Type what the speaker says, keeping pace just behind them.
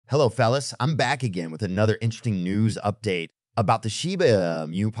Hello, fellas. I'm back again with another interesting news update about the Shiba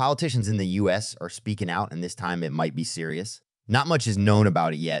Inu. Politicians in the US are speaking out, and this time it might be serious. Not much is known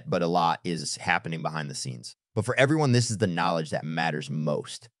about it yet, but a lot is happening behind the scenes. But for everyone, this is the knowledge that matters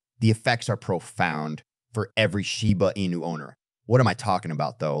most. The effects are profound for every Shiba Inu owner. What am I talking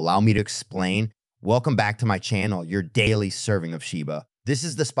about, though? Allow me to explain. Welcome back to my channel, your daily serving of Shiba. This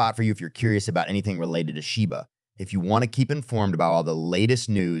is the spot for you if you're curious about anything related to Shiba. If you want to keep informed about all the latest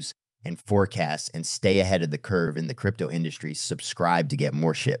news and forecasts and stay ahead of the curve in the crypto industry, subscribe to get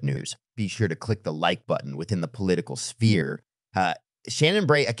more shit news. Be sure to click the like button within the political sphere. Shannon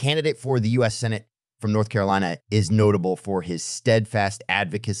Bray, a candidate for the U.S. Senate from North Carolina, is notable for his steadfast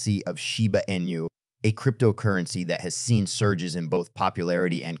advocacy of Shiba Inu, a cryptocurrency that has seen surges in both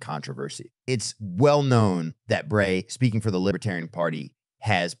popularity and controversy. It's well known that Bray, speaking for the Libertarian Party,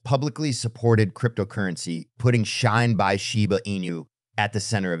 has publicly supported cryptocurrency, putting Shine by Shiba Inu at the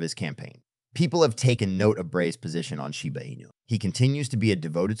center of his campaign. People have taken note of Bray's position on Shiba Inu. He continues to be a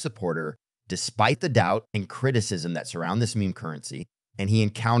devoted supporter despite the doubt and criticism that surround this meme currency, and he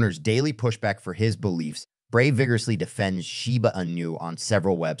encounters daily pushback for his beliefs. Bray vigorously defends Shiba Inu on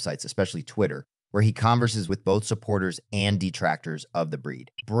several websites, especially Twitter, where he converses with both supporters and detractors of the breed.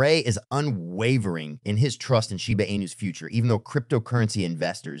 Bray is unwavering in his trust in Shiba Inu's future, even though cryptocurrency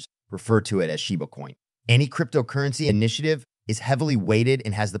investors refer to it as Shiba Coin. Any cryptocurrency initiative is heavily weighted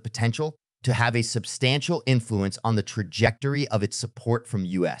and has the potential to have a substantial influence on the trajectory of its support from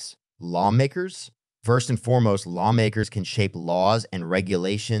U.S. lawmakers. First and foremost, lawmakers can shape laws and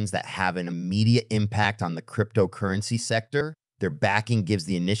regulations that have an immediate impact on the cryptocurrency sector. Their backing gives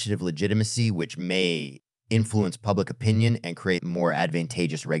the initiative legitimacy, which may influence public opinion and create more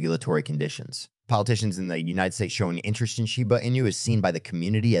advantageous regulatory conditions. Politicians in the United States showing interest in Shiba Inu is seen by the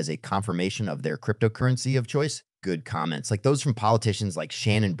community as a confirmation of their cryptocurrency of choice. Good comments, like those from politicians like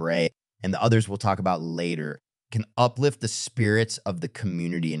Shannon Bray and the others we'll talk about later, can uplift the spirits of the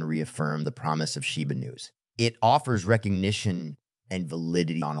community and reaffirm the promise of Shiba Inu. It offers recognition and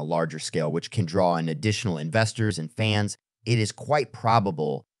validity on a larger scale, which can draw in additional investors and fans. It is quite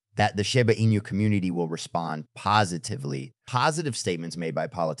probable that the Shiba Inu community will respond positively. Positive statements made by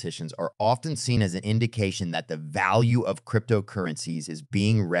politicians are often seen as an indication that the value of cryptocurrencies is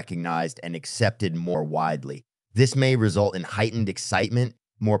being recognized and accepted more widely. This may result in heightened excitement,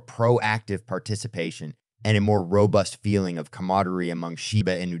 more proactive participation, and a more robust feeling of camaraderie among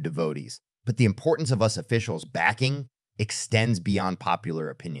Shiba Inu devotees. But the importance of us officials backing extends beyond popular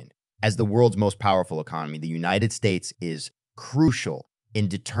opinion. As the world's most powerful economy, the United States is crucial in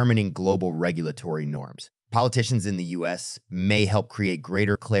determining global regulatory norms. Politicians in the U.S. may help create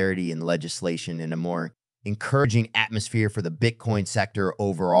greater clarity in legislation and a more encouraging atmosphere for the Bitcoin sector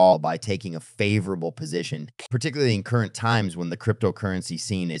overall by taking a favorable position, particularly in current times when the cryptocurrency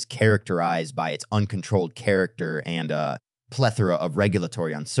scene is characterized by its uncontrolled character and a plethora of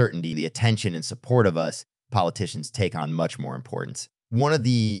regulatory uncertainty. The attention and support of us politicians take on much more importance. One of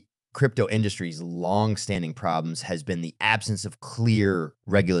the crypto industry's long-standing problems has been the absence of clear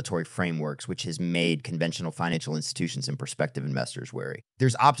regulatory frameworks, which has made conventional financial institutions and prospective investors wary.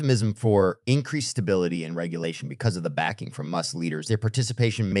 There's optimism for increased stability and regulation because of the backing from us leaders. Their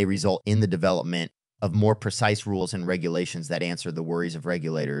participation may result in the development of more precise rules and regulations that answer the worries of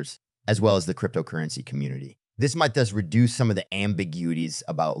regulators, as well as the cryptocurrency community. This might thus reduce some of the ambiguities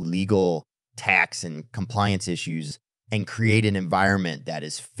about legal, tax, and compliance issues and create an environment that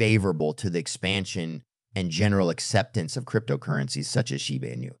is favorable to the expansion and general acceptance of cryptocurrencies such as Shiba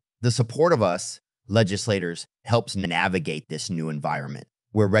Inu. The support of us legislators helps navigate this new environment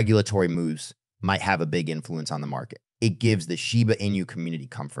where regulatory moves might have a big influence on the market. It gives the Shiba Inu community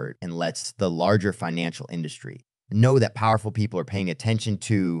comfort and lets the larger financial industry know that powerful people are paying attention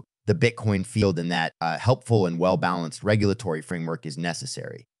to the Bitcoin field and that a helpful and well-balanced regulatory framework is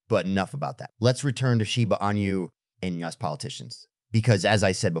necessary. But enough about that. Let's return to Shiba Inu and U.S. politicians, because as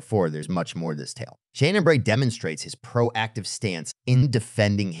I said before, there's much more to this tale. Shannon Bray demonstrates his proactive stance in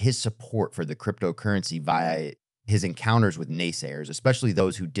defending his support for the cryptocurrency via his encounters with naysayers, especially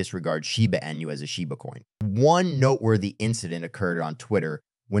those who disregard Shiba Inu as a Shiba coin. One noteworthy incident occurred on Twitter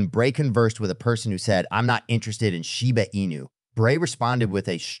when Bray conversed with a person who said, "I'm not interested in Shiba Inu." Bray responded with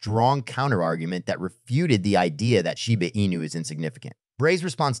a strong counterargument that refuted the idea that Shiba Inu is insignificant. Bray's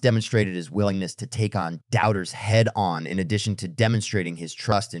response demonstrated his willingness to take on doubters head on, in addition to demonstrating his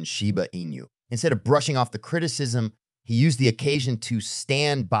trust in Shiba Inu. Instead of brushing off the criticism, he used the occasion to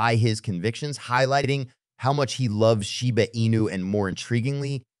stand by his convictions, highlighting how much he loves Shiba Inu and, more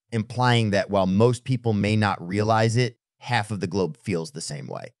intriguingly, implying that while most people may not realize it, half of the globe feels the same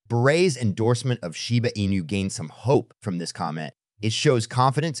way. Bray's endorsement of Shiba Inu gained some hope from this comment, It shows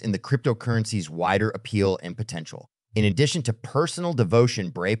confidence in the cryptocurrency's wider appeal and potential. In addition to personal devotion,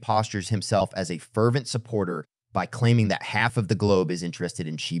 Bray postures himself as a fervent supporter by claiming that half of the globe is interested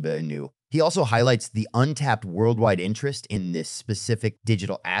in Shiba Inu. He also highlights the untapped worldwide interest in this specific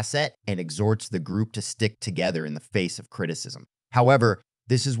digital asset and exhorts the group to stick together in the face of criticism. However,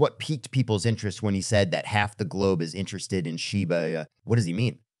 this is what piqued people's interest when he said that half the globe is interested in Shiba. What does he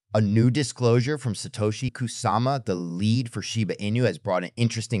mean? A new disclosure from Satoshi Kusama, the lead for Shiba Inu, has brought an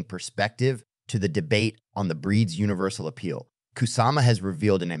interesting perspective to the debate on the breed's universal appeal. Kusama has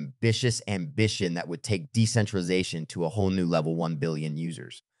revealed an ambitious ambition that would take decentralization to a whole new level: 1 billion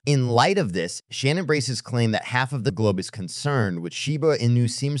users. In light of this, Shannon Brace's claim that half of the globe is concerned with Shiba Inu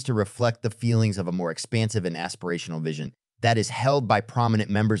seems to reflect the feelings of a more expansive and aspirational vision that is held by prominent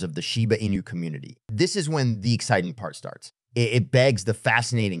members of the Shiba Inu community. This is when the exciting part starts. It begs the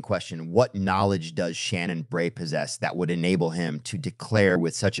fascinating question: what knowledge does Shannon Bray possess that would enable him to declare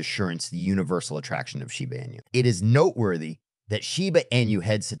with such assurance the universal attraction of Shiba Inu? It is noteworthy that Shiba Inu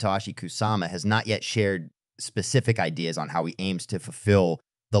head Satoshi Kusama has not yet shared specific ideas on how he aims to fulfill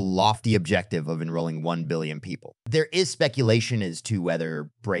the lofty objective of enrolling 1 billion people. There is speculation as to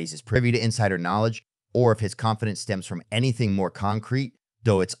whether Brace is privy to insider knowledge or if his confidence stems from anything more concrete,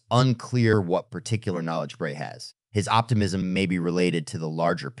 though it's unclear what particular knowledge Bray has. His optimism may be related to the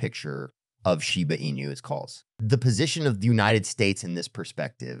larger picture of Shiba Inu, as calls. The position of the United States in this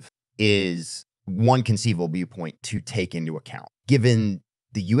perspective is one conceivable viewpoint to take into account. Given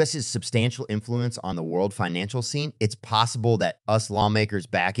the US's substantial influence on the world financial scene, it's possible that us lawmakers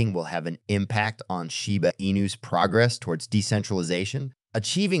backing will have an impact on Shiba Inu's progress towards decentralization.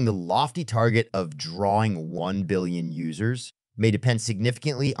 Achieving the lofty target of drawing 1 billion users may depend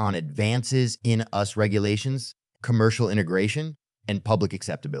significantly on advances in US regulations, commercial integration, and public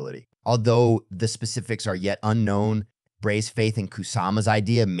acceptability. Although the specifics are yet unknown, Bray's faith in Kusama's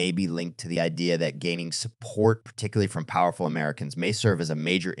idea may be linked to the idea that gaining support, particularly from powerful Americans, may serve as a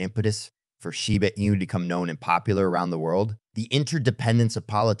major impetus for Shiba Inu to become known and popular around the world. The interdependence of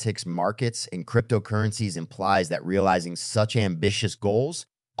politics, markets, and cryptocurrencies implies that realizing such ambitious goals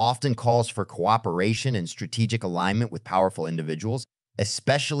often calls for cooperation and strategic alignment with powerful individuals,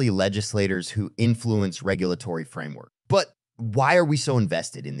 especially legislators who influence regulatory framework. But why are we so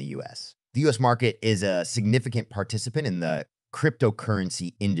invested in the US? The US market is a significant participant in the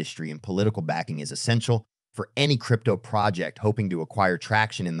cryptocurrency industry, and political backing is essential for any crypto project hoping to acquire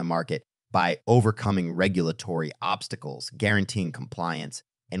traction in the market by overcoming regulatory obstacles, guaranteeing compliance,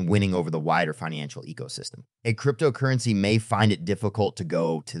 and winning over the wider financial ecosystem. A cryptocurrency may find it difficult to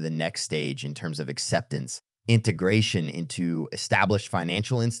go to the next stage in terms of acceptance, integration into established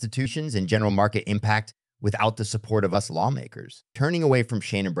financial institutions, and general market impact without the support of us lawmakers. Turning away from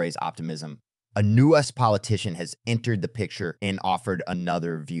Shannon Bray's optimism, a new US politician has entered the picture and offered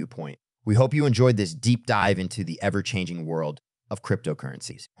another viewpoint. We hope you enjoyed this deep dive into the ever-changing world of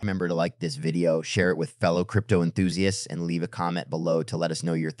cryptocurrencies. Remember to like this video, share it with fellow crypto enthusiasts, and leave a comment below to let us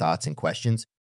know your thoughts and questions.